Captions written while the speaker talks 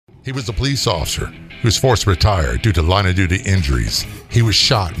He was a police officer who was forced to retire due to line-of-duty injuries. He was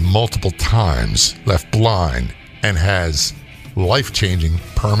shot multiple times, left blind, and has life-changing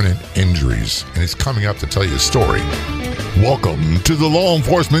permanent injuries. And he's coming up to tell you a story. Welcome to the Law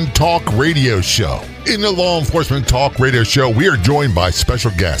Enforcement Talk Radio Show. In the Law Enforcement Talk Radio Show, we are joined by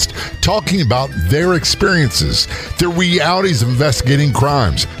special guests talking about their experiences, the realities of investigating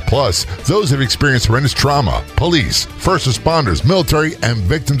crimes, plus those who have experienced horrendous trauma. Police, first responders, military, and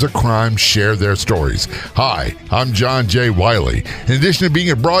victims of crime share their stories. Hi, I'm John J. Wiley. In addition to being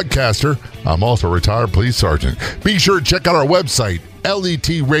a broadcaster, I'm also a retired police sergeant. Be sure to check out our website,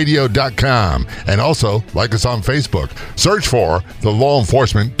 letradio.com, and also like us on Facebook. Search for the Law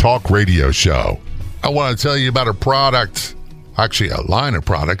Enforcement Talk Radio Show. I want to tell you about a product, actually a line of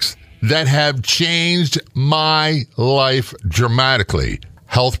products, that have changed my life dramatically.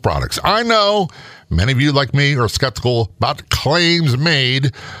 Health products. I know many of you, like me, are skeptical about claims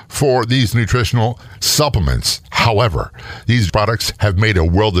made for these nutritional supplements. However, these products have made a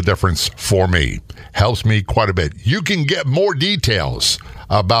world of difference for me. Helps me quite a bit. You can get more details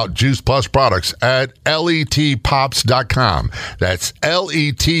about Juice Plus products at letpops.com. That's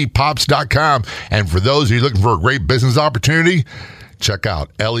letpops.com. And for those of you looking for a great business opportunity, check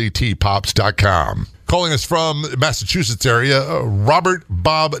out letpops.com. Calling us from the Massachusetts area, Robert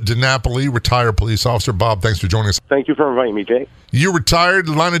Bob DiNapoli, retired police officer. Bob, thanks for joining us. Thank you for inviting me, Jay. You retired,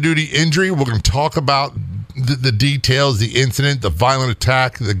 line of duty injury. We're going to talk about the details, the incident, the violent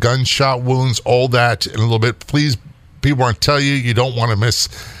attack, the gunshot wounds, all that in a little bit. Please, people want to tell you, you don't want to miss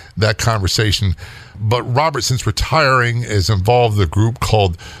that conversation. But Robert, since retiring, is involved in a group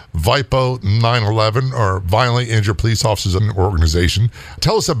called VIPO 911, or Violently Injured Police Officers Organization.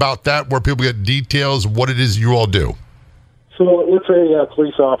 Tell us about that, where people get details, what it is you all do. So let's say a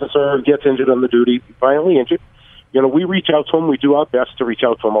police officer gets injured on the duty, violently injured. We reach out to them. We do our best to reach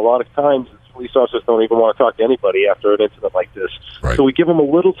out to them. A lot of times, police officers don't even want to talk to anybody after an incident like this. Right. So we give them a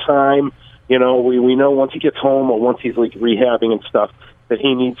little time. We know once he gets home or once he's like rehabbing and stuff, that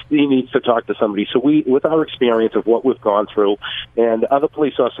he needs to talk to somebody. So we, with our experience of what we've gone through and other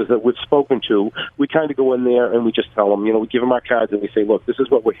police officers that we've spoken to, we kind of go in there and we just tell them, we give them our cards and we say, look, this is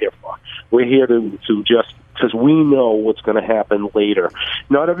what we're here for. We're here to just, because we know what's going to happen later.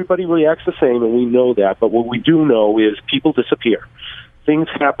 Not everybody reacts the same, and we know that, but what we do know is people disappear. Things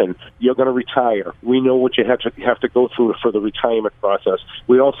happen. You're going to retire. We know what you have to go through for the retirement process.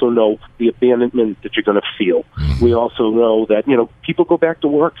 We also know the abandonment that you're going to feel. We also know that, people go back to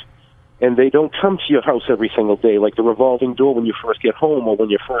work, and they don't come to your house every single day, like the revolving door when you first get home or when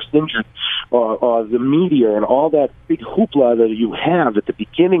you're first injured, or the media and all that big hoopla that you have at the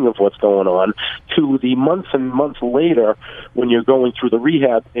beginning of what's going on, to the months and months later when you're going through the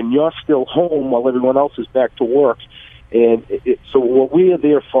rehab and you're still home while everyone else is back to work. And so what we are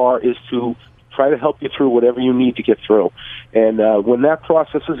there for is to try to help you through whatever you need to get through. And when that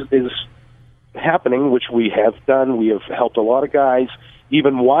process is happening, which we have done, we have helped a lot of guys.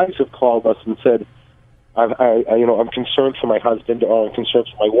 Even wives have called us and said, I'm concerned for my husband, or I'm concerned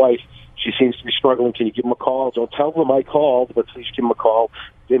for my wife. She seems to be struggling. Can you give him a call? Don't tell them I called, but please give him a call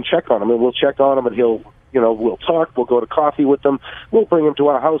and check on him. And we'll check on him, and we'll talk. We'll go to coffee with them. We'll bring him to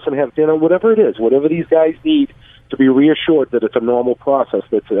our house and have dinner, whatever it is, whatever these guys need, to be reassured that it's a normal process.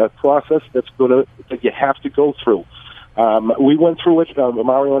 That's a process that you have to go through. We went through it.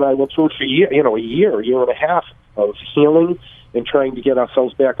 Mario and I went through it for a year and a half of healing and trying to get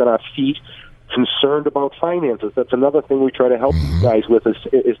ourselves back on our feet. Concerned about finances. That's another thing we try to help you guys with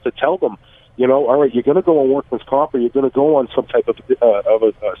is to tell them, all right, you're going to go on workman's comp, or you're going to go on some type of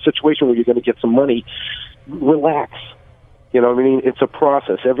a situation where you're going to get some money. Relax. It's a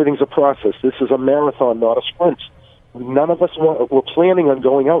process. Everything's a process. This is a marathon, not a sprint. None of us were planning on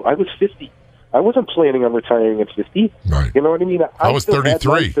going out. I was 50. I wasn't planning on retiring at 50. Right. You know what I mean? I was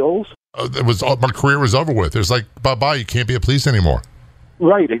 33. Bills. My career was over with. It was like, bye-bye, you can't be a police anymore.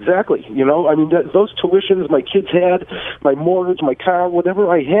 Right, exactly. Those tuitions my kids had, my mortgage, my car,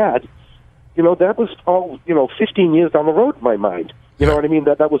 whatever I had, that was all, 15 years down the road in my mind. You know what I mean?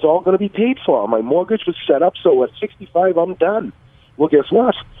 That was all going to be paid for. My mortgage was set up, so at 65, I'm done. Well, guess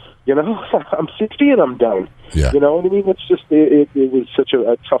what? I'm 60 and I'm done. Yeah. You know what I mean? It's just, it was such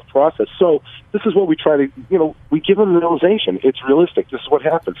a tough process. So this is what we try to, we give them the realization. It's realistic. This is what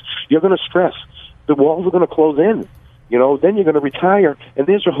happens. You're going to stress. The walls are going to close in. Then you're going to retire, and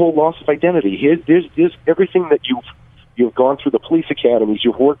there's your whole loss of identity. There's everything that you've gone through the police academies,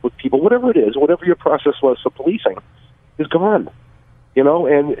 you've worked with people, whatever it is, whatever your process was for policing, is gone. And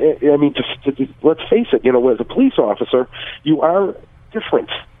I mean, let's face it, as a police officer, you are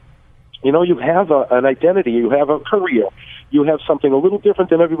different. You have an identity, you have a career, you have something a little different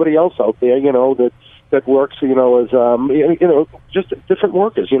than everybody else out there, that works, as, just different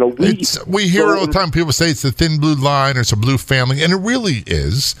workers. We hear all the time people say it's the thin blue line or it's a blue family, and it really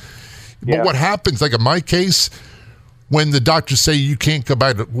is. But what happens, like in my case, when the doctors say you can't go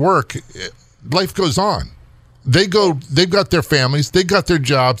back to work, life goes on. They've got their families, they got their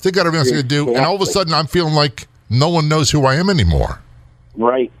jobs, they got everything else they do, and all of a sudden I'm feeling like no one knows who I am anymore.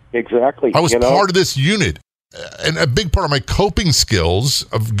 Right, exactly. I was part of this unit. And a big part of my coping skills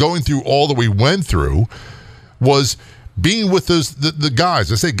of going through all that we went through was being with the guys.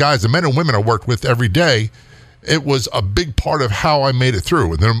 I say guys, the men and women I worked with every day. It was a big part of how I made it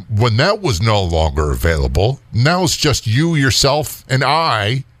through. And then when that was no longer available, now it's just you, yourself, and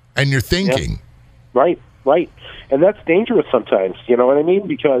I, and your thinking. Yep. Right. And that's dangerous sometimes, you know what I mean?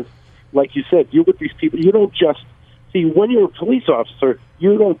 Because, like you said, you're with these people. You don't just... See, when you're a police officer,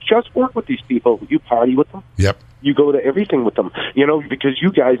 you don't just work with these people. You party with them. Yep. You go to everything with them, because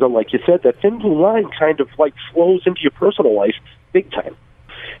you guys are, like you said, that thin blue line kind of like flows into your personal life big time.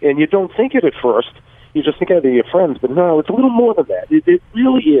 And you don't think it at first. You just think they're your friends. But no, it's a little more than that. It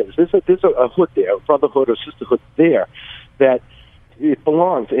really is. There's a hood there, a brotherhood or sisterhood there that it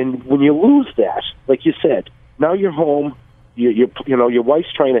belongs. And when you lose that, like you said, now you're home. Your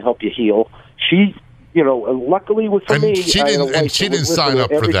wife's trying to help you heal. She... luckily for me, she didn't sign up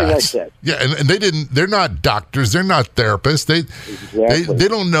for that. Yeah, and they didn't. They're not doctors. They're not therapists. They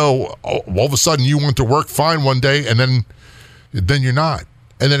don't know. All of a sudden, you went to work fine one day, and then you're not,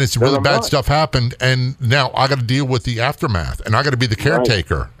 and then it's really bad stuff happened, and now I got to deal with the aftermath, and I got to be the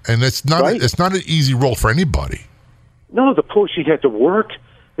caretaker, and it's not it's not an easy role for anybody. No, the poor she had to work,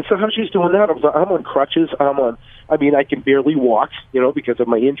 and so how she's doing that? I'm on crutches. I can barely walk, because of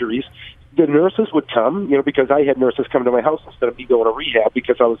my injuries. The nurses would come, because I had nurses come to my house instead of me going to rehab,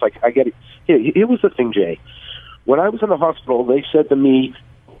 because I was like, I get it. It was the thing, Jay. When I was in the hospital, they said to me,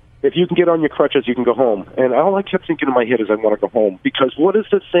 if you can get on your crutches, you can go home. And all I kept thinking in my head is I want to go home. Because what is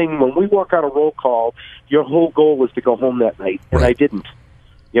the thing, when we walk out of roll call, your whole goal is to go home that night. And I didn't.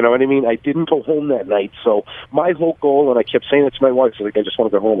 You know what I mean? I didn't go home that night. So my whole goal, and I kept saying it to my wife, I just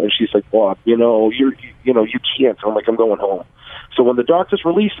want to go home. And she's like, Bob, you can't. I'm like, I'm going home. So when the doctors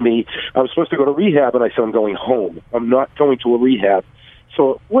released me, I was supposed to go to rehab, and I said, I'm going home. I'm not going to a rehab.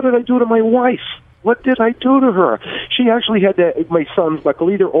 So what did I do to my wife? What did I do to her? She actually had to, my sons,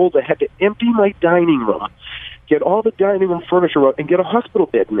 luckily they're older, had to empty my dining room, get all the dining room furniture out, and get a hospital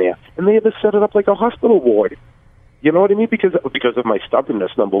bed in there. And they had to set it up like a hospital ward. You know what I mean? Because of my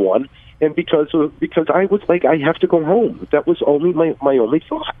stubbornness, number one, and because I was like, I have to go home. That was only my only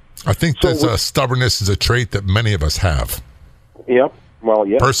thought. I think stubbornness is a trait that many of us have. Yep. Well,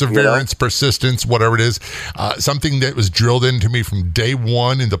 yeah. Perseverance, persistence, whatever it is. Something that was drilled into me from day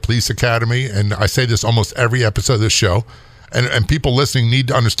one in the police academy, and I say this almost every episode of this show, and people listening need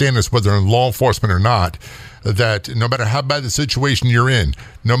to understand this, whether in law enforcement or not, that no matter how bad the situation you're in,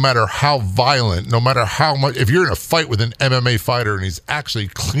 no matter how violent, no matter how much, if you're in a fight with an MMA fighter and he's actually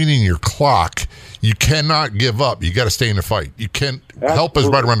cleaning your clock, you cannot give up. You got to stay in the fight. You can't. Help is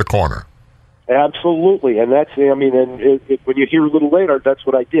right around the corner. Absolutely, and that's, when you hear a little later, that's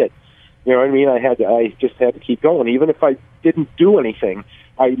what I did. You know what I mean? I just had to keep going. Even if I didn't do anything,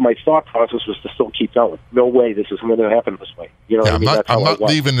 my thought process was to still keep going. No way this is going to happen this way. You know what I mean? I'm not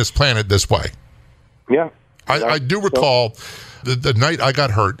leaving this planet this way. Yeah. I do recall the night I got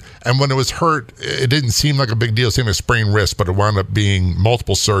hurt, and when it was hurt, it didn't seem like a big deal, seemed a sprained wrist, but it wound up being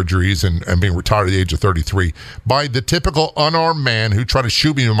multiple surgeries and being retired at the age of 33 by the typical unarmed man who tried to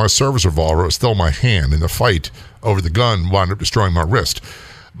shoot me with my service revolver. It was still in my hand, and the fight over the gun wound up destroying my wrist.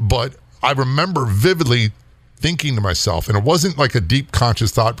 But I remember vividly thinking to myself, and it wasn't like a deep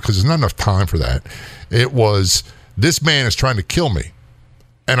conscious thought because there's not enough time for that. It was, this man is trying to kill me.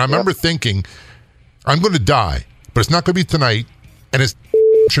 And I remember thinking, I'm going to die, but it's not going to be tonight, and it's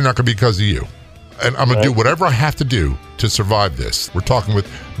sure not going to be because of you. And I'm going to do whatever I have to do to survive this. We're talking with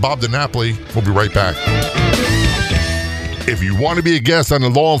Bob DiNapoli. We'll be right back. If you want to be a guest on the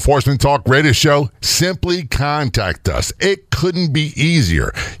Law Enforcement Talk Radio Show, simply contact us. It couldn't be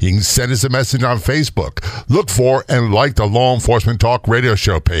easier. You can send us a message on Facebook. Look for and like the Law Enforcement Talk Radio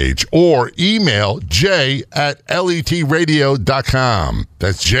Show page, or email jay@letradio.com.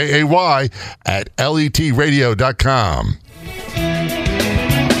 That's JAY@letradio.com.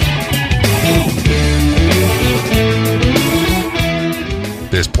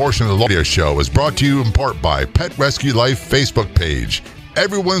 This portion of the radio show is brought to you in part by Pet Rescue Life Facebook page.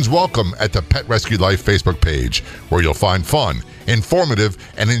 Everyone's welcome at the Pet Rescue Life Facebook page, where you'll find fun, informative,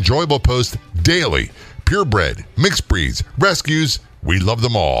 and enjoyable posts daily. Purebred, mixed breeds, rescues, We love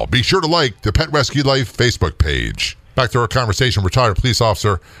them all. Be sure to like the Pet Rescue Life Facebook page. Back to our conversation. Retired police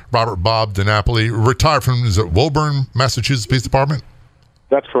officer Robert Bob DiNapoli, retired from Woburn, Massachusetts Police Department?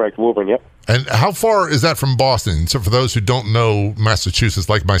 That's correct, Woburn, yep. And how far is that from Boston? So for those who don't know Massachusetts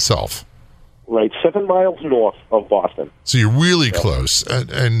like myself. Right, 7 miles north of Boston. So you're really close.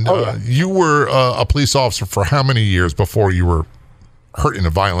 And yeah. You were a police officer for how many years before you were hurt in a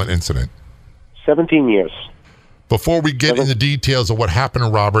violent incident? 17 years. Before we get into details of what happened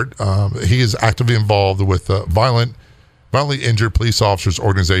to Robert, he is actively involved with violently injured police officers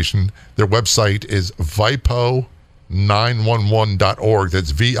organization. Their website is vipo911.org.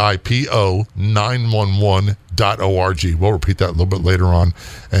 That's VIPO 911.org. We'll repeat that a little bit later on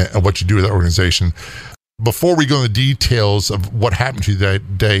and what you do with that organization. Before we go into details of what happened to you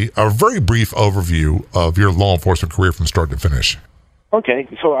that day, a very brief overview of your law enforcement career from start to finish. Okay,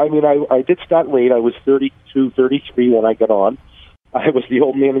 so I did start late. I was 32, 33 when I got on. I was the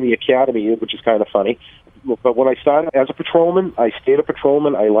old man in the academy, which is kind of funny. But when I started as a patrolman, I stayed a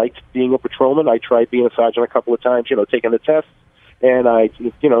patrolman. I liked being a patrolman. I tried being a sergeant a couple of times, taking the tests, and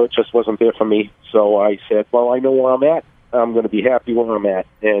it just wasn't there for me. So I said, well, I know where I'm at. I'm going to be happy where I'm at.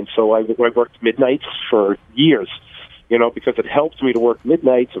 And so I worked midnights for years. Because it helped me to work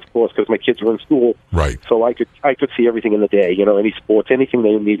midnights, of course, because my kids were in school. Right. So I could see everything in the day, any sports, anything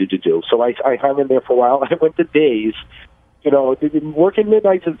they needed to do. So I hung in there for a while. I went to days. Working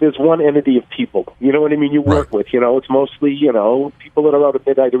midnights, there's one entity of people. You know what I mean? You work with, it's mostly, people that are out at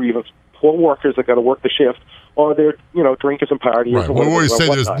midnight are either poor workers that got to work the shift, or they're, drinkers and partiers. Right. We always say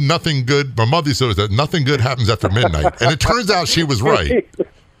there's nothing good. My mother says that nothing good happens after midnight. And it turns out she was right.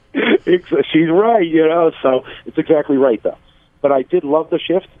 She's right, so it's exactly right, though. But I did love the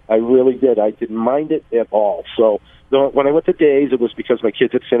shift. I really did. I didn't mind it at all. So when I went to days, it was because my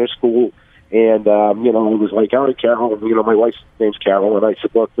kids had finished school, and, it was like, all right, Carol, my wife's name's Carol, and I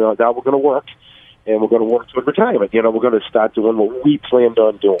said, look, now we're going to work, and we're going to work toward retirement. We're going to start doing what we planned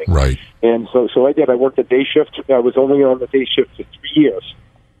on doing. Right. And so I did. I worked a day shift. I was only on the day shift for 3 years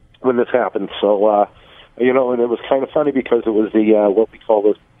when this happened. So, and it was kind of funny because it was the, what we call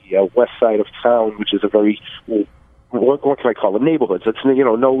the west side of town, which is a very, what can I call it, neighborhoods. It's,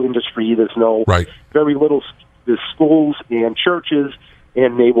 no industry. There's no, very little, there's schools and churches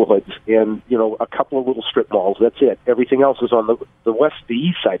and neighborhoods and, a couple of little strip malls. That's it. Everything else is on the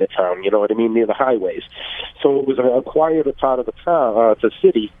east side of town, near the highways. So it was a quieter part of the town, the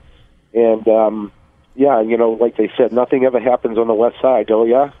city. And, like they said, nothing ever happens on the west side. Oh,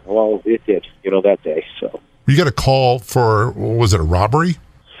 yeah? Well, it did, that day. So you got a call for, was it a robbery?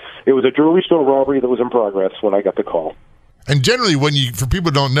 It was a jewelry store robbery that was in progress when I got the call. And generally, for people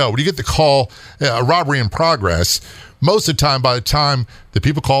who don't know, when you get the call, a robbery in progress, most of the time, by the time the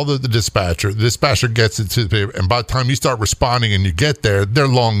people call the dispatcher gets it to the paper, and by the time you start responding and you get there, they're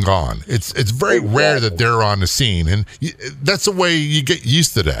long gone. It's very rare that they're on the scene, and that's the way you get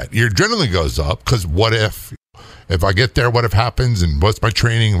used to that. Your adrenaline goes up because what if I get there, what if happens, and what's my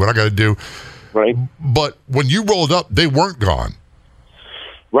training, what I got to do. Right. But when you rolled up, they weren't gone.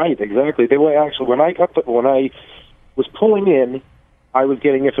 Right, exactly. They were actually, when I was pulling in, I was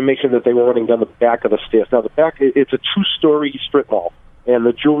getting information that they were running down the back of the stairs. Now, the back, it's a 2-story strip mall, and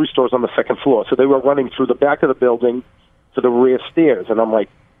the jewelry store's on the second floor. So they were running through the back of the building to the rear stairs, and I'm like,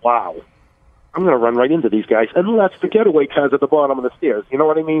 wow, I'm going to run right into these guys. And that's the getaway cars at the bottom of the stairs. You know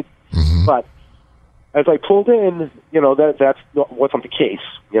what I mean? Mm-hmm. But as I pulled in, that wasn't the case.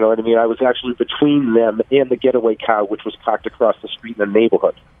 You know what I mean? I was actually between them and the getaway car, which was parked across the street in the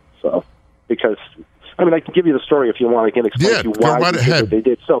neighborhood. So, because, I can give you the story if you want. I can explain to you why they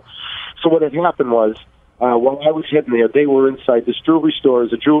did. So what had happened was, while I was heading there, they were inside this jewelry store.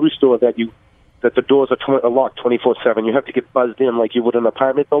 It's a jewelry store that the doors are locked 24/7. You have to get buzzed in like you would in an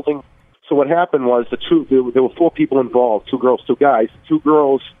apartment building. So what happened was there were 4 people involved, 2 girls, 2 guys. 2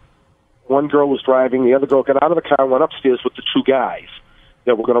 girls, one girl was driving, the other girl got out of the car and went upstairs with the 2 guys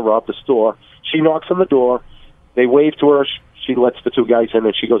that were going to rob the store. She knocks on the door. They wave to her. She lets the 2 guys in,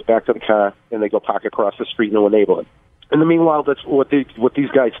 and she goes back to the car, and they go park across the street in a neighborhood. In the meanwhile, that's what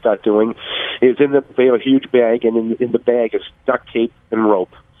these guys start doing is they have a huge bag, and in the bag is duct tape and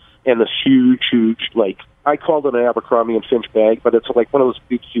rope, and this huge, like, I called it an Abercrombie and Finch bag, but it's like one of those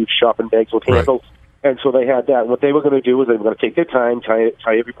big, huge shopping bags with handles. And so they had that. And what they were going to do is they were going to take their time, tie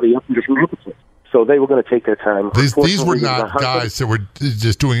everybody up, and just leave it. So they were going to take their time. These were not guys that were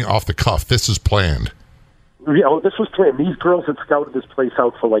just doing it off the cuff. This was planned. Yeah, this was planned. These girls had scouted this place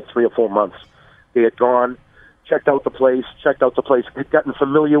out for like 3 or 4 months. They had gone, checked out the place, had gotten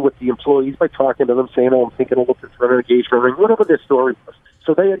familiar with the employees by talking to them, saying, I'm thinking of looking for an engagement ring, whatever their story was.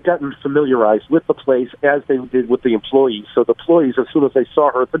 So they had gotten familiarized with the place as they did with the employees. So the employees, as soon as they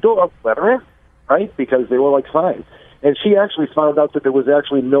saw her at the door, let her in, right? Because they were like, fine. And she actually found out that there was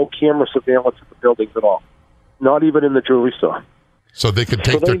actually no camera surveillance at the buildings at all, not even in the jewelry store. So they could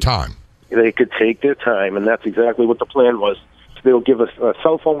take their time. They could take their time, and that's exactly what the plan was. They'll give us a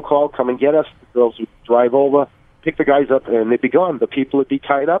cell phone call, come and get us. The girls would drive over, pick the guys up, and they'd be gone. The people would be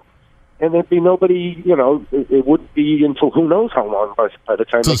tied up, and there'd be nobody, it would be until who knows how long by the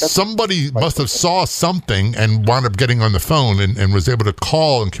time. So somebody must have saw something and wound up getting on the phone and was able to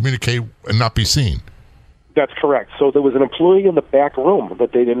call and communicate and not be seen. That's correct. So there was an employee in the back room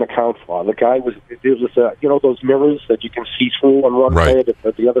that they didn't account for. The guy was, those mirrors that you can see through on one side,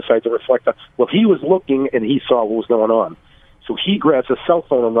 at the other side, the reflector. Well, he was looking, and he saw what was going on. So he grabs his cell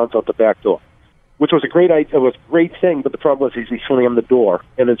phone and runs out the back door, which was a great idea. It was a great thing, but the problem was he slammed the door.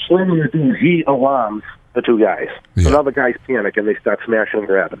 And in slamming the door, he alarms the two guys. Yeah. So now the guys panic, and they start smashing and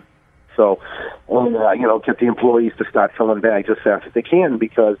grabbing. So, get the employees to start filling bags as fast as they can,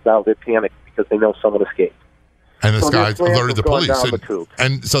 because now they're panicked because they know someone escaped. And this guy alerted the police.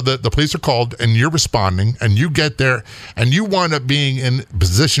 And so the police are called, and you're responding, and you get there, and you wind up being in a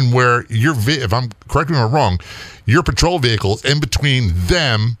position where if I'm correct me if I'm wrong, your patrol vehicle is in between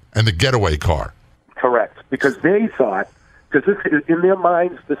them and the getaway car. Correct. Because they thought, in their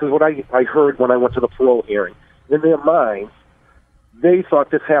minds, this is what I heard when I went to the parole hearing. In their minds, they thought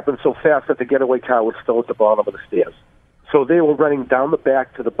this happened so fast that the getaway car was still at the bottom of the stairs. So they were running down the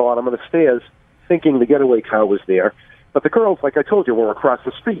back to the bottom of the stairs, thinking the getaway car was there. But the girls, like I told you, were across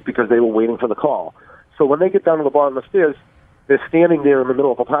the street because they were waiting for the call. So when they get down to the bottom of the stairs, they're standing there in the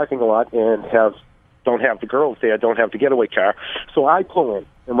middle of a parking lot and don't have the girls there, don't have the getaway car. So I pull in.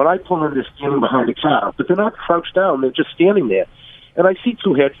 And when I pull in, they're standing behind the car. But they're not crouched down. They're just standing there. And I see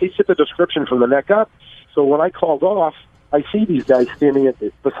two heads. They fit the description from the neck up. So when I called off, I see these guys standing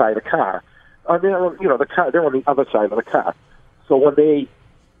beside a car. They're on the other side of the car. So when they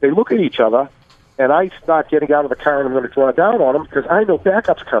look at each other, and I start getting out of the car, and I'm going to draw down on them because I know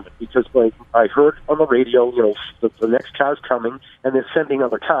backup's coming. Because I heard on the radio, the next car's coming, and they're sending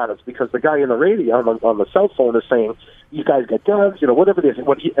other cars. Because the guy in the radio on the cell phone is saying, "You guys got guns," whatever it is,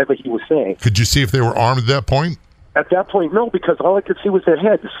 whatever he was saying. Could you see if they were armed at that point? At that point, no, because all I could see was their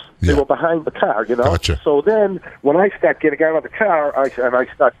heads. They were behind the car, Gotcha. So then, when I start getting out of the car, I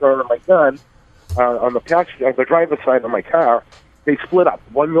start throwing my gun on the driver's side of my car. They split up.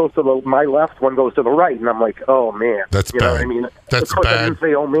 One goes to my left, one goes to the right, and I'm like, "Oh man, that's bad." Know what I mean, that's of course, bad. I didn't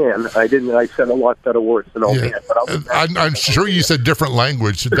say "oh man." I didn't. I said a lot better words than "oh man." But I'm sure you said different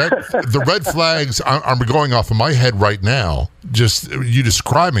language. The red flags are going off in my head right now. Just you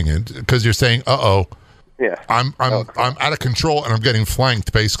describing it, because you're saying, "Uh-oh." Yeah. I'm out of control, and I'm getting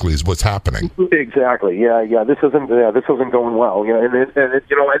flanked. Basically, is what's happening. Exactly. Yeah. This isn't going well. And I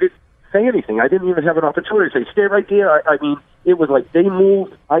didn't say anything. I didn't even have an opportunity to say, "Stay right there." I mean, it was like they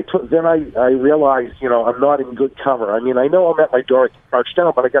moved. Then I realized, I'm not in good cover. I mean, I know I'm at my door, crouched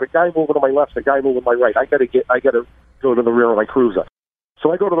down, but I got a guy moving to my left, a guy moving to my right. I got to go to the rear of my cruiser.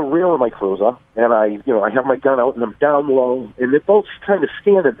 So I go to the rear of my cruiser, and I have my gun out, and I'm down low, and they're both kind of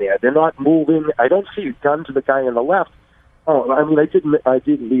standing there. They're not moving. I don't see a gun to the guy on the left. Oh, I mean, I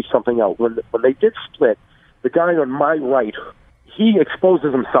did leave something out. When they did split, the guy on my right, he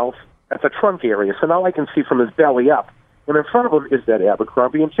exposes himself at the trunk area, so now I can see from his belly up. And in front of him is that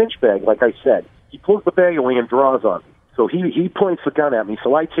Abercrombie & Finch bag, like I said. He pulls the bag away and draws on me. So he points the gun at me,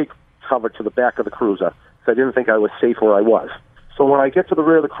 so I take cover to the back of the cruiser. So I didn't think I was safe where I was. So when I get to the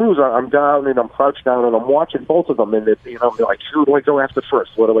rear of the cruiser, I'm down and I'm crouched down and I'm watching both of them. And they're like, who do I go after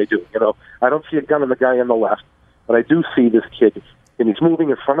first? What do I do? I don't see a gun on the guy on the left, but I do see this kid, and he's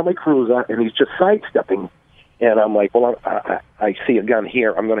moving in front of my cruiser, and he's just sidestepping. And I'm like, well, I see a gun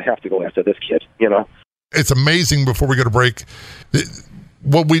here. I'm going to have to go after this kid, It's amazing, before we go to break,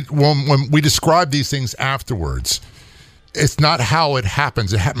 when we describe these things afterwards, it's not how it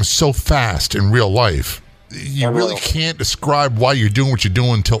happens. It happens so fast in real life. You really can't describe why you're doing what you're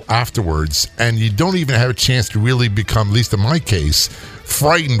doing until afterwards, and you don't even have a chance to really become, at least in my case,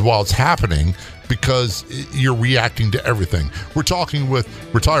 frightened while it's happening, because you're reacting to everything. We're talking with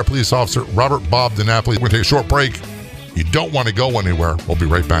retired police officer Robert Bob DiNapoli. We're going to take a short break. You don't want to go anywhere. We'll be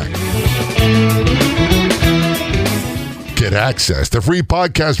right back. Get access to free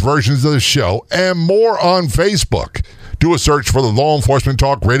podcast versions of the show and more on Facebook. Do a search for the Law Enforcement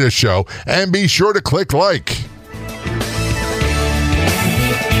Talk Radio Show and be sure to click like.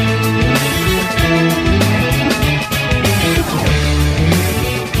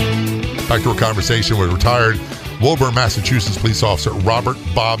 Back to a conversation with retired Woburn, Massachusetts police officer Robert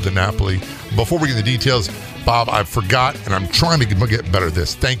Bob DiNapoli. Before we get into the details, Bob, I forgot, and I'm trying to get better at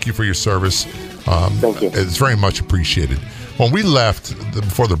this. Thank you for your service. Thank you. It's very much appreciated. When we left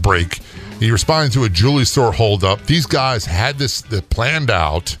before the break, you responded to a jewelry store holdup. These guys had this planned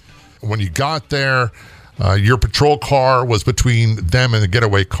out. When you got there, your patrol car was between them and the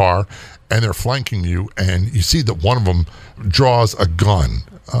getaway car, and they're flanking you, and you see that one of them draws a gun.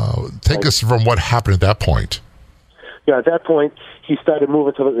 Take us from what happened at that point. Yeah, at that point, he started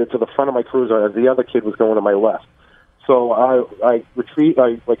moving to the front of my cruiser as the other kid was going to my left. So I retreat.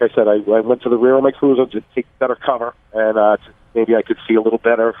 Like I said, I went to the rear of my cruiser to take better cover, and maybe I could see a little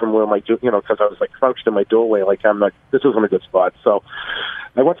better from where because I was like crouched in my doorway, like this isn't a good spot. So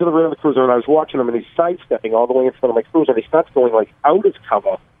I went to the rear of the cruiser, and I was watching him, and he's sidestepping all the way in front of my cruiser, and he starts going like out of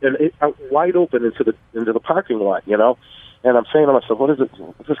cover and out wide open into the parking lot, And I'm saying to myself, what's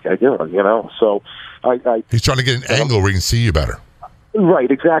this guy doing, So he's trying to get an angle where he can see you better.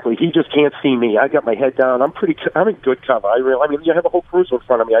 Right, exactly. He just can't see me. I got my head down. I'm in good cover. You have a whole cruiser in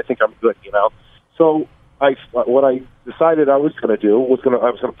front of me. I think I'm good, So what I decided I was going to do was I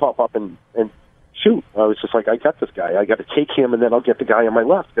was going to pop up and shoot. I was just like, I got this guy. I got to take him, and then I'll get the guy on my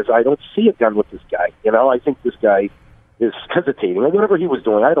left because I don't see a gun with this guy. I think this guy is hesitating or whatever he was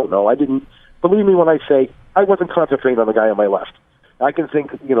doing. I don't know. I didn't believe me when I say I wasn't concentrating on the guy on my left. I can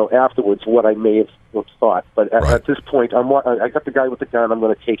think, afterwards what I may have thought. But at this point, I got the guy with the gun. I'm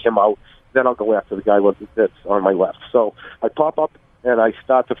going to take him out. Then I'll go after the guy that's on my left. So I pop up and I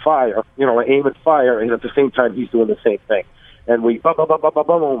start to fire. I aim and fire, and at the same time, he's doing the same thing. And we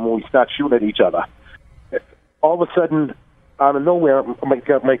start shooting at each other. All of a sudden, out of nowhere,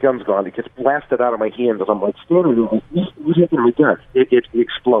 my gun's gone. It gets blasted out of my hand as I'm like standing there. What happened to my gun? It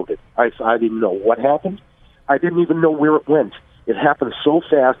exploded. I didn't know what happened. I didn't even know where it went. It happened so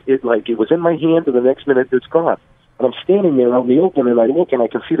fast. It was in my hand, and the next minute it's gone. And I'm standing there out in the open, and I look, and I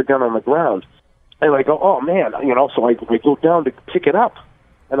can see the gun on the ground. And I go, oh man, So I go down to pick it up,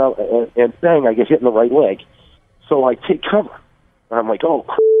 and bang, I get hit in the right leg. So I take cover. I'm like, oh,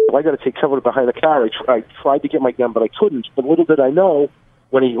 I got to take cover behind the car. I tried to get my gun, but I couldn't. But little did I know,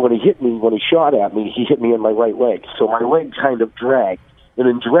 when he shot at me, he hit me in my right leg. So my leg kind of dragged. And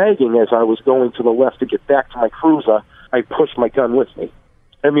in dragging, as I was going to the left to get back to my cruiser, I pushed my gun with me.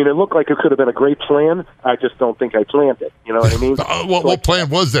 I mean, it looked like it could have been a great plan. I just don't think I planned it. You know what I mean? What plan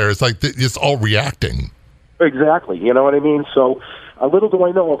was there? It's like it's all reacting. Exactly. You know what I mean? So little do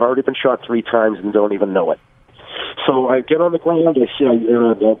I know, I've already been shot 3 times and don't even know it. So I get on the ground,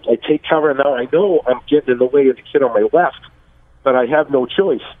 I take cover, and now I know I'm getting in the way of the kid on my left, but I have no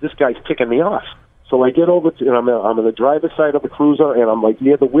choice. This guy's picking me off. So I get over to, and I'm on the driver's side of the cruiser, and I'm like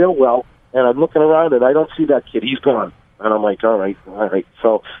near the wheel well, and I'm looking around, and I don't see that kid. He's gone. And I'm like, all right.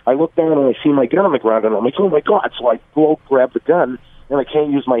 So I look down, and I see my gun on the ground, and I'm like, oh, my God. So I go grab the gun, and I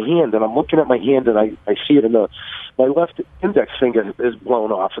can't use my hand, and I'm looking at my hand, and I see it my left index finger is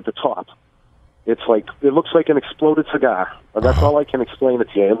blown off at the top. It looks like an exploded cigar. And that's all I can explain it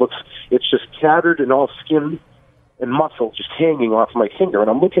to you. It's just tattered and all skin and muscle just hanging off my finger. And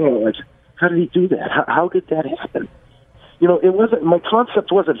I'm looking at it like, how did he do that? How did that happen? It wasn't, my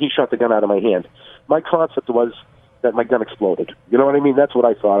concept wasn't he shot the gun out of my hand. My concept was that my gun exploded. You know what I mean? That's what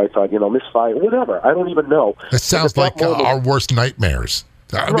I thought. I thought, misfire, whatever. I don't even know. It sounds like our worst nightmares.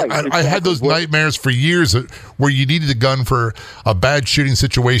 I had those nightmares for years where you needed a gun for a bad shooting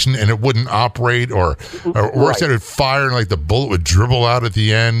situation and it wouldn't operate, or worse, it would fire and the bullet would dribble out at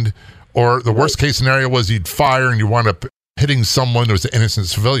the end. Or the worst case scenario was you'd fire and you wind up hitting someone who was an innocent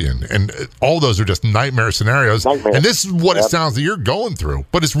civilian. And all those are just nightmare scenarios. And this is what it sounds like you're going through.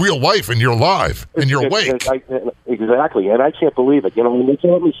 But it's real life and you're alive and you're awake. Exactly. And I can't believe it. When they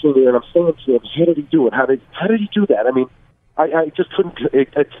tell me sitting there and I'm saying to him, how did he do it? How did he do that? I mean, I just couldn't.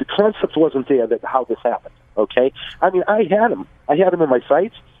 The concept wasn't there that how this happened. Okay, I mean, I had him in my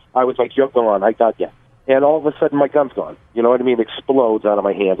sights. I was like, "You're gone. I got you." And all of a sudden, my gun's gone. You know what I mean? It explodes out of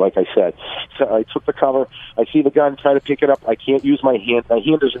my hand, like I said. So I took the cover. I see the gun, try to pick it up. I can't use my hand. My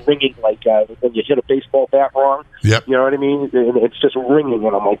hand is ringing like when you hit a baseball bat wrong. Yep. You know what I mean? And it's just ringing,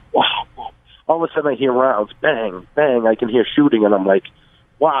 and I'm like, wow. All of a sudden, I hear rounds, bang, bang. I can hear shooting, and I'm like,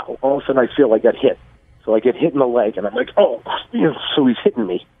 wow. All of a sudden, I feel like I got hit. So I get hit in the leg, and I'm like, oh, so he's hitting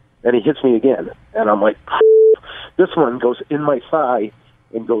me. And he hits me again. And I'm like, this one goes in my thigh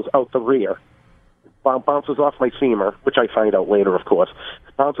and goes out the rear. Bounces off my femur, which I find out later, of course.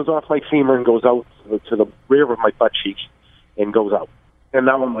 Bounces off my femur and goes out to the rear of my butt cheek and goes out. And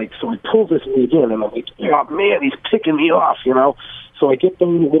now I'm like, so I pull this knee again, and I'm like, oh, man, he's picking me off, So I get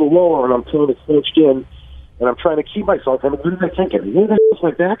down a little lower, and I'm trying to crouched in, and I'm trying to keep myself. And what am I thinking? Where the hell is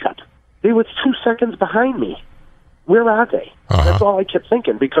my backup? They were 2 seconds behind me. Where are they? That's all I kept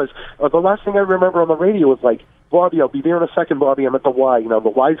thinking, because the last thing I remember on the radio was like, Bobby, I'll be there in a second, Bobby. I'm at the Y. You know, the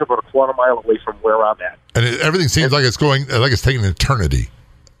Y's are about a quarter mile away from where I'm at. And everything seems like it's going, like it's taking an eternity.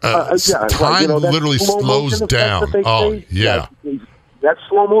 Time literally slows down. Yeah. That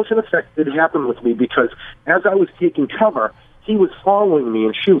slow motion effect did happen with me, because as I was taking cover, he was following me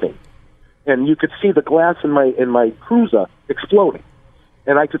and shooting. And you could see the glass in my cruiser exploding.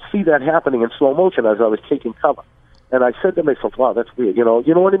 And I could see that happening in slow motion as I was taking cover. And I said to myself, wow, that's weird. You know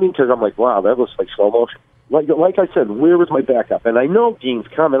what I mean? Because I'm like, wow, that looks like slow motion. Like I said, where is my backup? And I know Dean's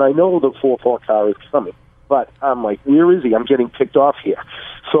coming. I know the 4-4 car is coming. But I'm like, where is he? I'm getting picked off here.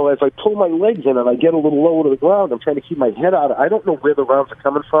 So as I pull my legs in and I get a little lower to the ground, I'm trying to keep my head out. I don't know where the rounds are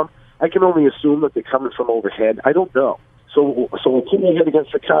coming from. I can only assume that they're coming from overhead. I don't know. So I put my head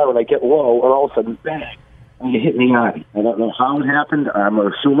against the car and I get low, and all of a sudden, bang, and it hit me in the eye. I don't know how it happened. I'm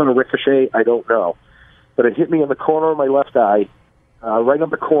assuming a ricochet. I don't know. But it hit me in the corner of my left eye, right on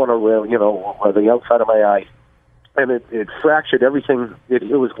the corner where the outside of my eye. And it fractured everything. It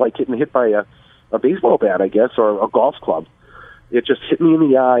was like getting hit by a baseball bat, I guess, or a golf club. It just hit me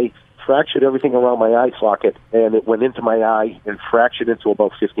in the eye, fractured everything around my eye socket, and it went into my eye and fractured into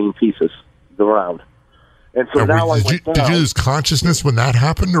about 15 pieces, the round. And so did you lose consciousness when that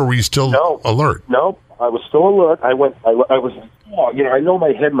happened, or were you still alert? No, I was still alert. I know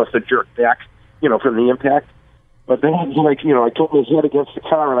my head must have jerked back, from the impact. But then, I took my head against the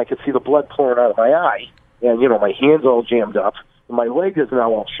car, and I could see the blood pouring out of my eye. And, my hand's all jammed up. And my leg is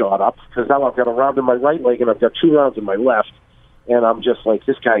now all shot up, because now I've got a round in my right leg, and I've got 2 rounds in my left. And I'm just like,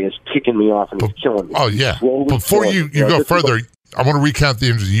 this guy is picking me off, and he's killing me. Oh, yeah. Before you go further, I want to recount the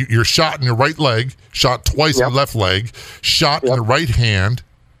injuries. You're shot in your right leg, shot twice in the left leg, shot in the right hand,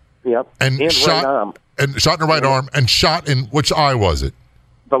 and shot, right arm. And shot in the right arm, and shot in, which eye was it?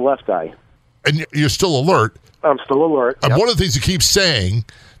 The left eye. And you're still alert. I'm still alert. And one of the things you keep saying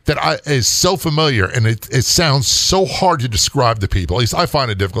that is so familiar, and it sounds so hard to describe to people, at least I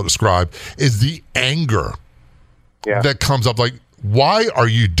find it difficult to describe, is the anger that comes up. Like, why are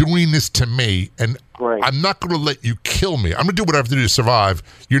you doing this to me? And I'm not going to let you kill me. I'm going to do what I have to do to survive.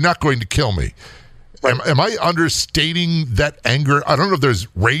 You're not going to kill me. Right. Am I understating that anger? I don't know if there's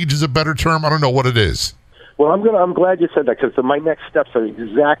rage is a better term. I don't know what it is. Well, I'm glad you said that, because my next steps are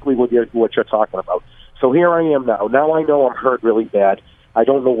exactly what you're talking about. So here I am now. Now I know I'm hurt really bad. I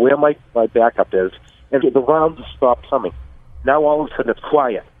don't know where my backup is. And the rounds stop coming. Now all of a sudden it's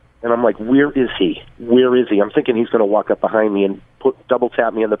quiet. And I'm like, where is he? Where is he? I'm thinking he's going to walk up behind me and double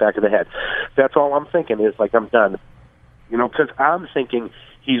tap me in the back of the head. That's all I'm thinking is, like, I'm done. Because I'm thinking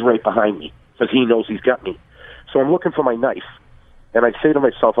he's right behind me, because he knows he's got me. So I'm looking for my knife. And I say to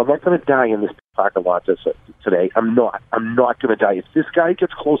myself, I'm not going to die in this parking lot today. I'm not going to die. If this guy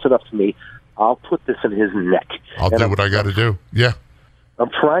gets close enough to me, I'll put this in his neck. I'll do what I got to do. Yeah. I'm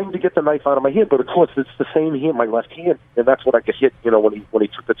trying to get the knife out of my hand, but of course it's the same hand, my left hand, and that's what I could hit. When he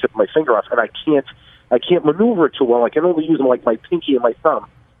took the tip of my finger off, and I can't maneuver it too well. I can only use my pinky and my thumb,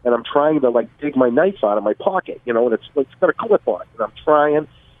 and I'm trying to dig my knife out of my pocket, and it's got a clip on it, and I'm trying,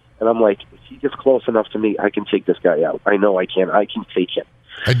 and I'm like, if he gets close enough to me, I can take this guy out. I know I can. I can take him.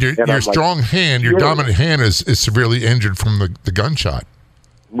 And your strong hand, your dominant hand is severely injured from the gunshot.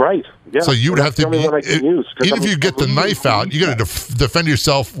 Right. Yeah. So you would have to be, even if you get the knife out, you got to defend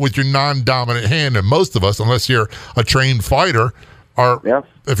yourself with your non-dominant hand. And most of us, unless you're a trained fighter,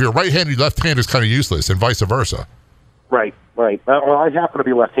 if you're right-handed, left hand is kind of useless, and vice versa. Right. Well, I happen to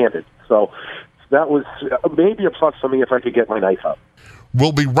be left-handed, so that was maybe a plus for me if I could get my knife out.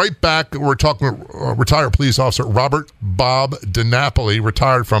 We'll be right back. We're talking with retired police officer Robert Bob DiNapoli,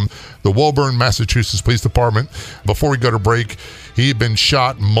 retired from the Woburn, Massachusetts Police Department. Before we go to break, he had been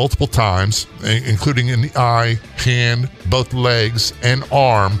shot multiple times, including in the eye, hand, both legs, and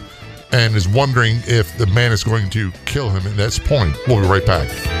arm, and is wondering if the man is going to kill him at this point. We'll be right back.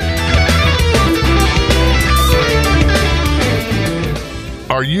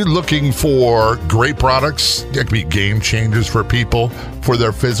 Are you looking for great products that can be game changers for people, for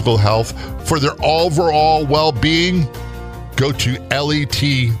their physical health, for their overall well-being? Go to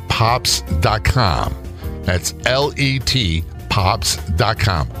letpops.com. That's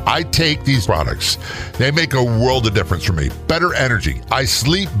letpops.com. I take these products. They make a world of difference for me. Better energy. I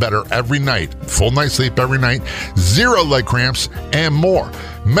sleep better every night. Full night's sleep every night. 0 leg cramps and more.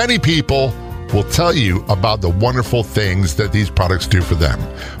 Many people will tell you about the wonderful things that these products do for them.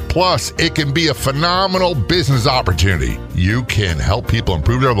 Plus, it can be a phenomenal business opportunity. You can help people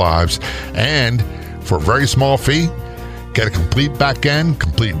improve their lives, and for a very small fee, Get a complete back end,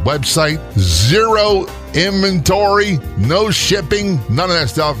 complete website, zero inventory, no shipping, none of that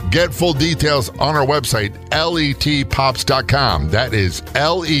stuff. Get full details on our website, letpops.com. That is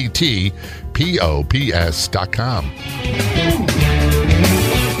letpops.com.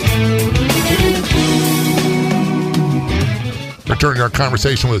 Returning our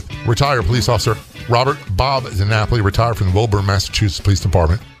conversation with retired police officer Robert Bob Zanapoli, retired from the Wilburn, Massachusetts Police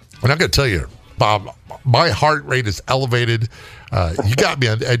Department. And I got to tell you, Bob, my heart rate is elevated. You got me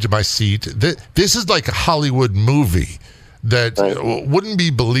on the edge of my seat. This is like a Hollywood movie that wouldn't be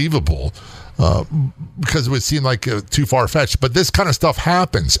believable because it would seem like too far-fetched. But this kind of stuff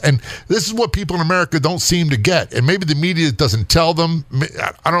happens. And this is what people in America don't seem to get. And maybe the media doesn't tell them.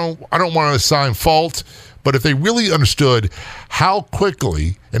 I don't want to assign fault. But if they really understood how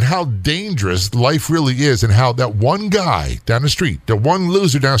quickly and how dangerous life really is and how that one guy down the street, the one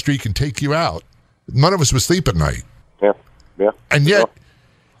loser down the street can take you out, none of us would sleep at night. Yeah. And yet,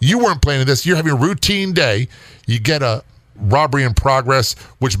 you weren't planning this. You're having a routine day. You get a robbery in progress,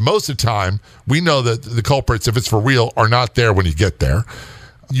 which most of the time, we know that the culprits, if it's for real, are not there when you get there.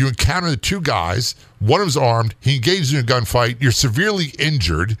 You encounter the two guys. One of them's armed. He engages in a gunfight. You're severely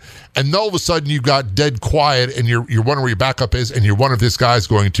injured. And all of a sudden, you got dead quiet, and you're wondering where your backup is, and you're wondering if this guy's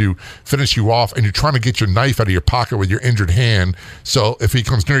going to finish you off, and you're trying to get your knife out of your pocket with your injured hand, so if he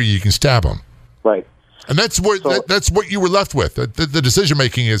comes near you, you can stab him. Right. And that's what you were left with. The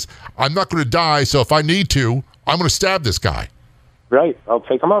decision-making is, I'm not going to die, so if I need to, I'm going to stab this guy. Right. I'll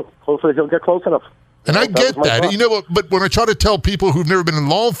take him out. Hopefully he'll get close enough. And I get that. You know, but when I try to tell people who've never been in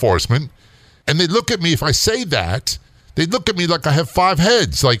law enforcement, and they look at me, if I say that, they look at me like I have 5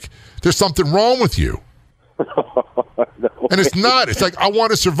 heads, like there's something wrong with you. No. And it's not. It's like, I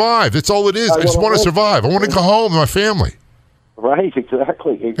want to survive. That's all it is. I just want to survive. I want to go home to my family. Right,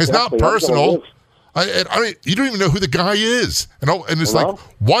 exactly. It's not personal. You don't even know who the guy is. And it's like,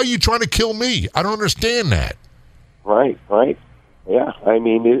 why are you trying to kill me? I don't understand that. Right. Yeah, I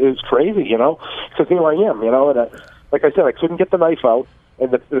mean, it's crazy, because here I am, and like I said, I couldn't get the knife out,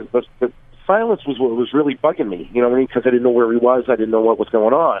 and the silence was what was really bugging me, you know what I mean, because I didn't know where he was, I didn't know what was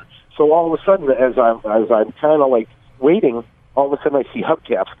going on. So all of a sudden, as I'm kind of like waiting, all of a sudden I see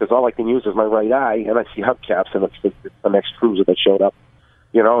hubcaps, because all I can use is my right eye, and I see hubcaps, and it's the next cruiser that showed up.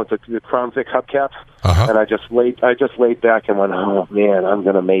 It's the Crown Vic hubcaps, and I just laid back and went, oh man, I'm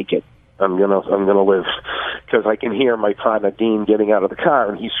gonna make it. I'm gonna live, because I can hear my partner Dean getting out of the car,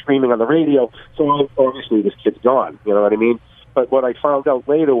 and he's screaming on the radio. So obviously this kid's gone. You know what I mean? But what I found out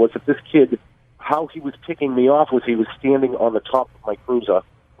later was that this kid, how he was picking me off was he was standing on the top of my cruiser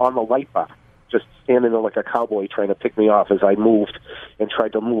on the light bar, just standing there like a cowboy trying to pick me off as I moved and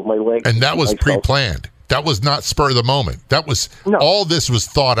tried to move my legs. And that was pre-planned. That was not spur of the moment. That was all this was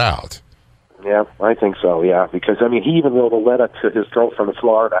thought out. Yeah, I think so. Yeah, because I mean, he even wrote a letter to his girlfriend in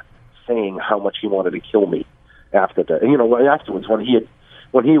Florida, saying how much he wanted to kill me after that. And, afterwards, when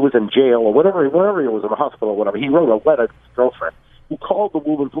he was in jail or whatever he was in the hospital or whatever, he wrote a letter to his girlfriend, who called the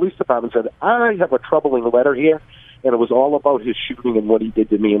Woburn Police Department and said, I have a troubling letter here, and it was all about his shooting and what he did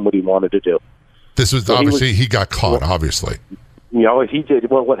to me and what he wanted to do. This was obviously, he got caught, obviously. He did.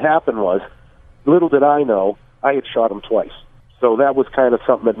 Well, what happened was, little did I know, I had shot him twice. So that was kind of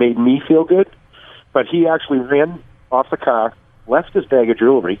something that made me feel good. But he actually ran off the car, left his bag of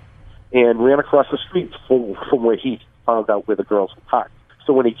jewelry, and ran across the street from where he found out where the girls were parked.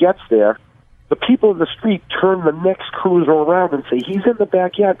 So when he gets there, the people in the street turn the next cruiser around and say, he's in the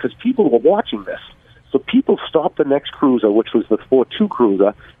backyard, because people were watching this. So people stopped the next cruiser, which was the 4-2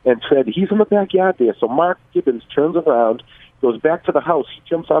 cruiser, and said, he's in the backyard there. So Mark Gibbons turns around, goes back to the house, he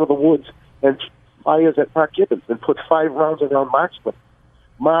jumps out of the woods, and fires at Mark Gibbons and puts 5 rounds around Mark's foot.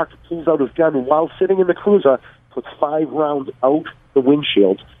 Mark pulls out his gun, and while sitting in the cruiser, puts 5 rounds out the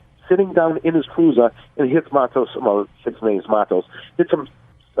windshield, sitting down in his cruiser, and hits Matos, his name's Matos, hits him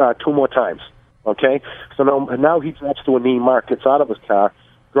 2 more times, okay? So now he drops to a knee. Mark gets out of his car,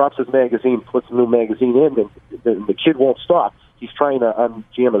 drops his magazine, puts a new magazine in, and the kid won't stop. He's trying to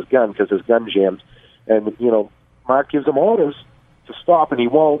unjam his gun because his gun jammed. And, Mark gives him orders to stop, and he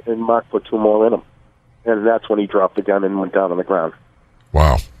won't, and Mark put 2 more in him. And that's when he dropped the gun and went down on the ground.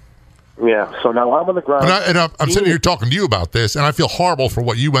 Wow. Yeah, so now I'm on the ground. And I'm sitting here talking to you about this, and I feel horrible for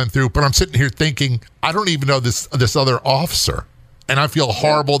what you went through, but I'm sitting here thinking, I don't even know this other officer, and I feel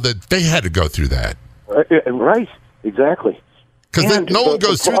horrible that they had to go through that. Right, exactly. Because no one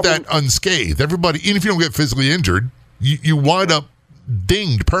goes through that unscathed. Everybody, even if you don't get physically injured, you wind up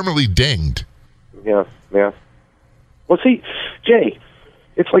permanently dinged. Yeah. Well, see, Jay,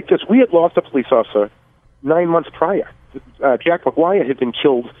 it's like this. We had lost a police officer 9 months prior. Jack McGuire had been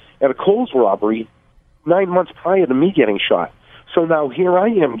killed at a Kohl's robbery 9 months prior to me getting shot. So now here I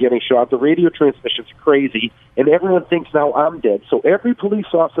am getting shot. The radio transmission's crazy, and everyone thinks now I'm dead. So every police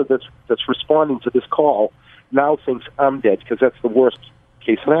officer that's responding to this call now thinks I'm dead, because that's the worst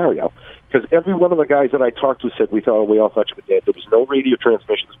case scenario. Because every one of the guys that I talked to said we all thought you were dead. There was no radio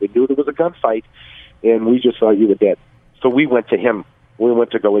transmissions. We knew there was a gunfight, and we just thought you were dead. So we went to him. We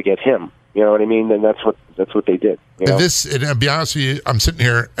went to go and get him. You know what I mean? And that's what they did. You know? And I'll be honest with you, I'm sitting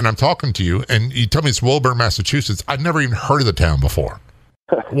here and I'm talking to you, and you tell me it's Woburn, Massachusetts. I'd never even heard of the town before.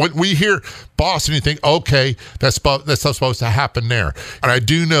 When we hear Boston, you think, okay, that's stuff's supposed to happen there. And I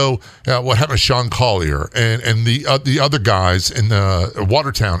do know what happened to Sean Collier and the other guys in the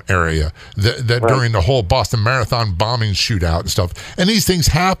Watertown area that right. During the whole Boston Marathon bombing shootout and stuff. And these things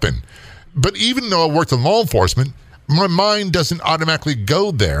happen. But even though I worked in law enforcement, my mind doesn't automatically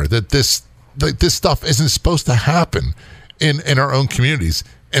go there, that this stuff isn't supposed to happen in our own communities.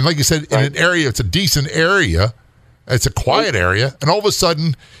 And like you said, in an area, it's a decent area, it's a quiet area, and all of a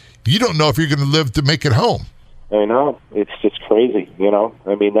sudden, you don't know if you're going to live to make it home. I know. It's just crazy, you know.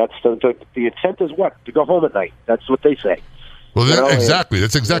 I mean, that's the intent is what? To go home at night. That's what they say. Well, exactly.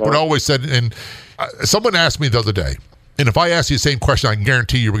 That's exactly what I always said. And someone asked me the other day, and if I ask you the same question, I can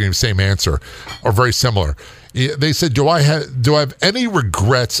guarantee you we're going to give the same answer or very similar. They said, do I have any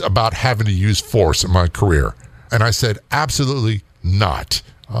regrets about having to use force in my career? And I said, absolutely not.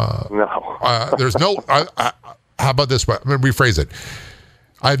 No. There's no, how about this? Let me rephrase it.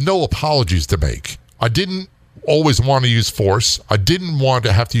 I have no apologies to make. I didn't always want to use force. I didn't want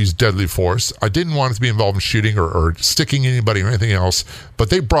to have to use deadly force. I didn't want it to be involved in shooting or sticking anybody or anything else. But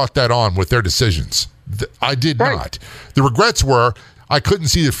they brought that on with their decisions. I did not. The regrets were I couldn't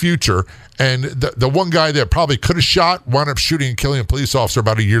see the future, and the one guy that probably could have shot wound up shooting and killing a police officer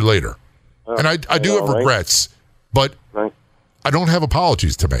about a year later. And I do have regrets, but I don't have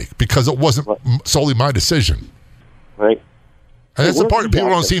apologies to make because it wasn't solely my decision. Right. And that's the part that people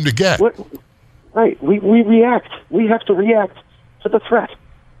don't seem to get. Right. We react. We have to react to the threat.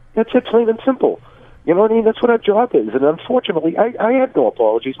 That's it, plain and simple. You know what I mean? That's what our job is. And unfortunately, I have no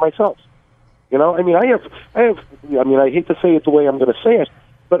apologies myself. You know, I mean, I hate to say it the way I'm going to say it,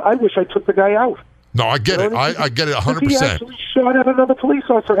 but I wish I took the guy out. No, I get it. I get it 100%. He actually shot at another police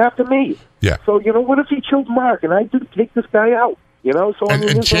officer after me. Yeah. So, you know, what if he killed Mark and I didn't take this guy out? You know, so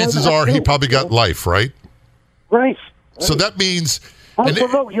and chances are he probably got life, right? Right. So that means.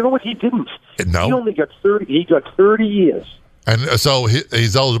 No, you know what? He didn't. No. He only got 30. He got 30 years. And so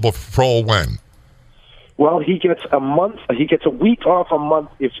he's eligible for parole when? Well, he gets a month. He gets a week off a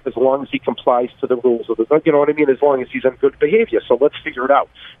month as long as he complies to the rules of the. You know what I mean? As long as he's in good behavior. So let's figure it out.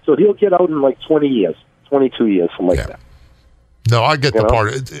 So he'll get out in like 20 years, 22 years, something like that. No, I get the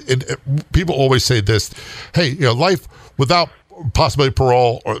part. People always say this. Hey, you know, life without possibility of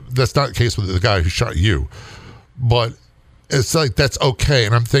parole. Or that's not the case with the guy who shot you, but it's like that's okay.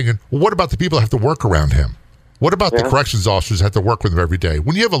 And I'm thinking, well, what about the people that have to work around him? What about the corrections officers that have to work with him every day?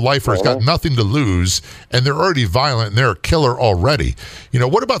 When you have a lifer who's got nothing to lose and they're already violent and they're a killer already, you know,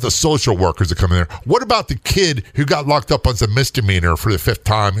 what about the social workers that come in there? What about the kid who got locked up on some misdemeanor for the 5th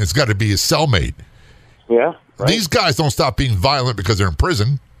time and it's got to be his cellmate? Yeah. Right. These guys don't stop being violent because they're in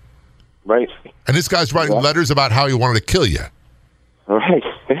prison. Right. And this guy's writing letters about how he wanted to kill you. Right.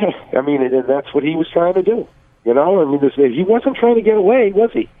 I mean, that's what he was trying to do. You know, I mean, he wasn't trying to get away, was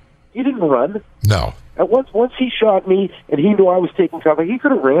he? He didn't run. No. And once he shot me and he knew I was taking cover, he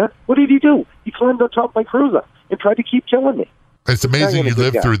could have ran. What did he do? He climbed on top of my cruiser and tried to keep killing me. It's amazing you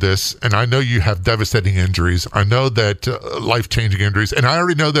lived through this, and I know you have devastating injuries. I know that life-changing injuries, and I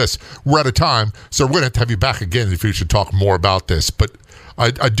already know this. We're out of time, so we're going to have you back again in the future to talk more about this. But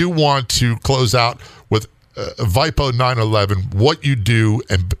I do want to close out with VIPO 9/11, what you do,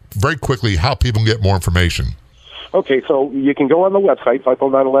 and very quickly how people can get more information. Okay, so you can go on the website,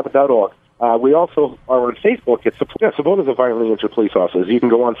 VIPO911.org. We also are on Facebook. It's supporters of violently injured police officers. You can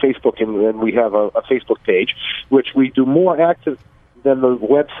go on Facebook, and we have a Facebook page, which we do more active than the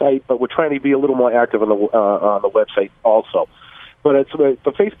website, but we're trying to be a little more active on the website also. But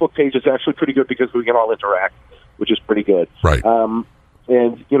the Facebook page is actually pretty good because we can all interact, which is pretty good. Right.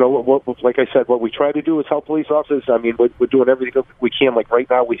 And, you know, like I said, what we try to do is help police officers. I mean, we're doing everything we can. Like right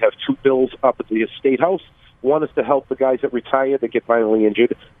now, we have 2 bills up at the State House. One is to help the guys that retire that get violently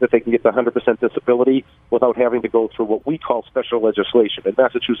injured, that they can get the 100% disability without having to go through what we call special legislation. In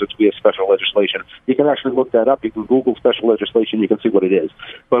Massachusetts, we have special legislation. You can actually look that up. You can Google special legislation. You can see what it is.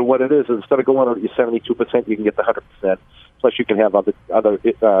 But what it is instead of going on your 72%, you can get the 100%. Plus, you can have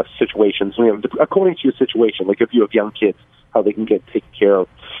other situations. You know, according to your situation, like if you have young kids, how they can get taken care of,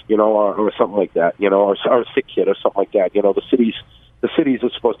 you know, or something like that, you know, or a sick kid or something like that. You know, the cities,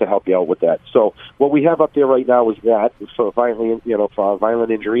 as supposed to help you out with that. So what we have up there right now is that for violent, for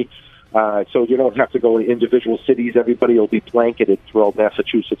violent injury. So you don't have to go to individual cities. Everybody will be blanketed throughout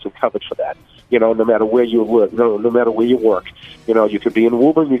Massachusetts and covered for that. No matter where you live, no matter where you work. You could be in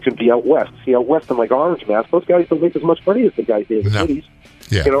Woburn, you could be out west. See, out west in like Orange, Mass, those guys don't make as much money as the guys here in the cities.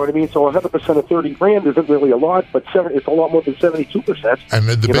 Yeah. You know what I mean? So 100% of $30,000 isn't really a lot, but it's a lot more than 72%. And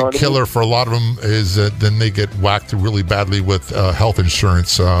the big killer for a lot of them is that then they get whacked really badly with health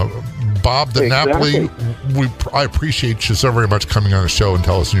insurance. Bob DiNapoli, I appreciate you so very much coming on the show and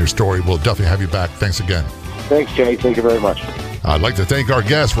tell us your story. We'll definitely have you back. Thanks again. Thanks, Jay. Thank you very much. I'd like to thank our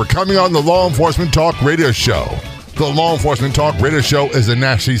guests for coming on the Law Enforcement Talk Radio Show. The Law Enforcement Talk Radio Show is a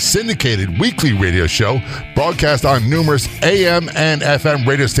nationally syndicated weekly radio show broadcast on numerous AM and FM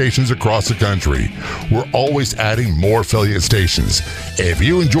radio stations across the country. We're always adding more affiliate stations. If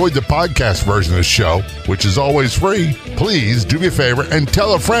you enjoyed the podcast version of the show, which is always free, please do me a favor and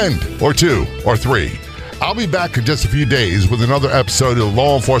tell a friend or two or three. I'll be back in just a few days with another episode of the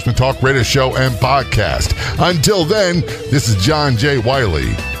Law Enforcement Talk Radio Show and Podcast. Until then, this is John J.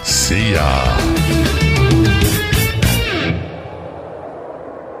 Wiley. See ya.